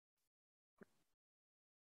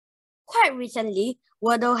Quite recently,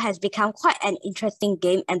 Wordle has become quite an interesting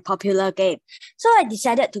game and popular game. So I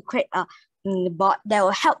decided to create a bot that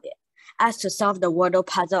will help us to solve the Wordle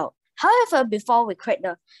puzzle. However, before we create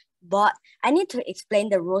the bot, I need to explain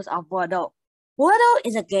the rules of Wordle. Wordle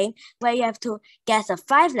is a game where you have to guess a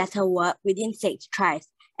 5-letter word within 6 tries,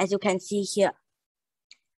 as you can see here.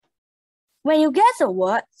 When you guess a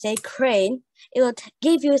word, say crane, it will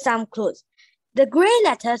give you some clues. The gray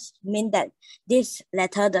letters mean that this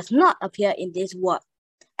letter does not appear in this word.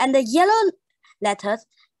 And the yellow letters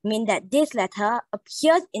mean that this letter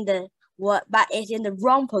appears in the word but is in the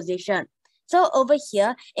wrong position. So over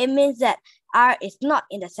here, it means that R is not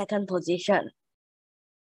in the second position.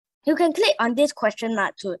 You can click on this question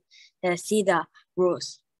mark to see the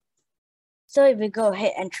rules. So if we go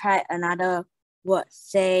ahead and try another word,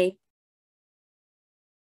 say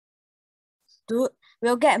dude,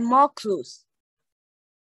 we'll get more clues.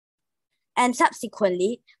 And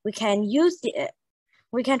subsequently, we can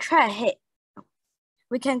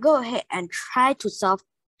go ahead and try to solve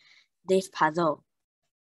this puzzle.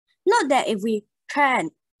 Note that if we try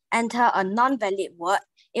and enter a non-valid word,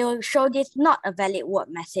 it will show this not a valid word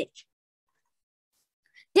message.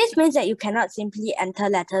 This means that you cannot simply enter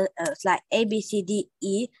letters like A, B, C, D,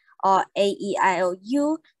 E, or A, E, I, O,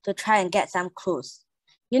 U to try and get some clues.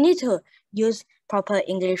 You need to use proper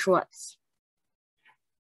English words.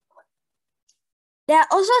 There are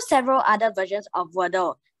also several other versions of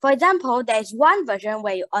Wordle. For example, there is one version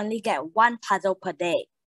where you only get one puzzle per day.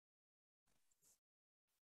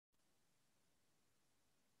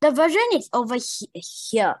 The version is over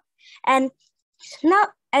here. And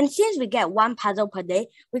since we get one puzzle per day,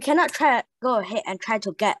 we cannot go ahead and try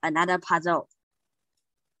to get another puzzle.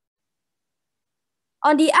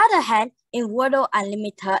 On the other hand, in Wordle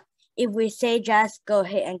Unlimited, if we say just go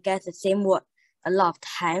ahead and guess the same word a lot of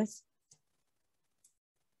times,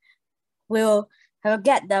 we'll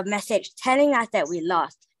get the message telling us that we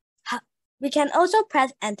lost. We can also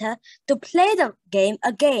press enter to play the game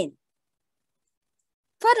again.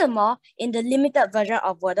 Furthermore, in the limited version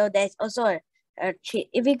of Wordle, there is also a cheat.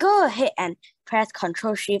 If we go ahead and press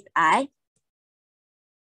Ctrl+Shift+I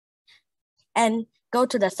and go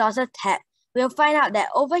to the sources tab, we'll find out that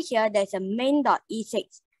over here, there's a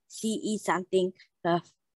main.e6ce something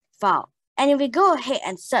file. And if we go ahead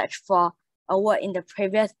and search for a word in the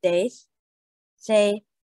previous days, say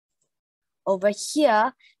over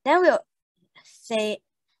here, then we'll say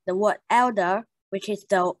the word elder, which is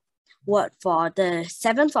the word for the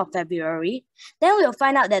 7th of February. Then we'll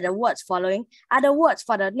find out that the words following are the words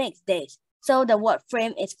for the next days. So the word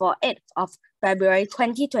frame is for 8th of February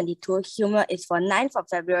 2022, humor is for 9th of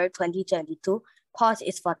February 2022, pause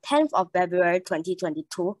is for 10th of February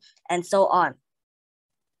 2022, and so on.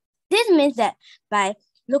 This means that by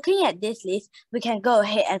looking at this list, we can go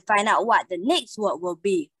ahead and find out what the next word will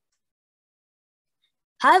be.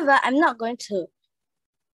 However, I'm not going to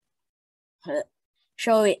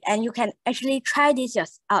show it, and you can actually try this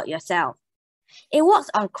out yourself. It works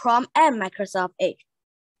on Chrome and Microsoft Edge.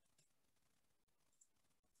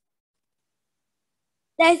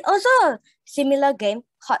 There is also a similar game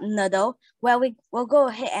called Wordle, where we will go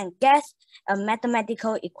ahead and guess a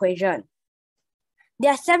mathematical equation.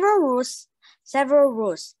 There are several rules.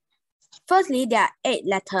 Firstly, there are 8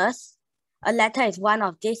 letters. A letter is one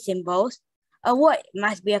of these symbols. A word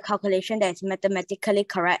must be a calculation that is mathematically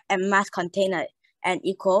correct and must contain an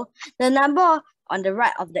equal. The number on the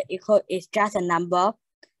right of the equal is just a number.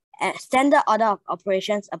 Standard order of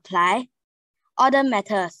operations apply. Order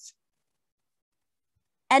matters.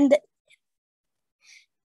 And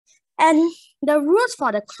the rules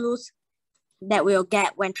for the clues that we'll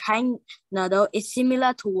get when trying Wordle is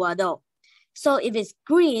similar to Wordle. So if it's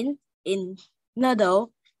green in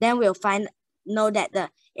Wordle, then we'll know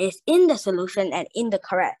that it's in the solution and in the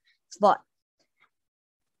correct spot.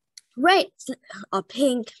 Red or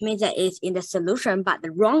pink means that it's in the solution but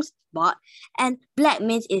the wrong spot, and black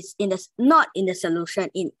means it's not in the solution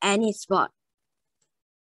in any spot.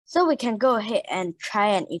 So we can go ahead and try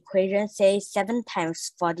an equation, say 7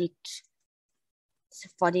 times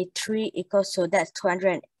 43 equals, so that's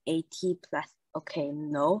 280 plus, okay,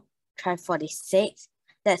 no. Try 46,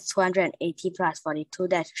 that's 280 plus 42,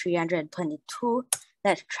 that's 322.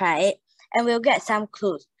 Let's try it, and we'll get some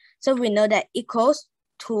clues. So we know that equals,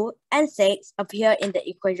 2, and 6 appear in the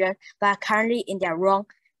equation, but are currently in their wrong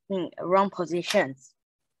positions.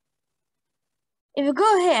 If you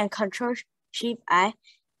go ahead and Ctrl+Shift+I,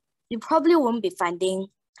 you probably won't be finding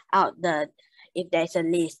out if there's a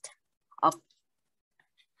list of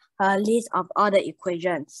all the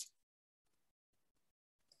equations.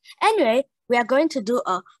 Anyway, we are going to do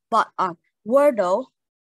a bot on Wordle,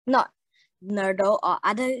 not Wordle, or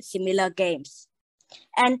other similar games.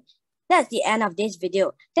 And that's the end of this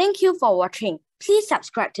video. Thank you for watching. Please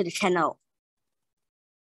subscribe to the channel.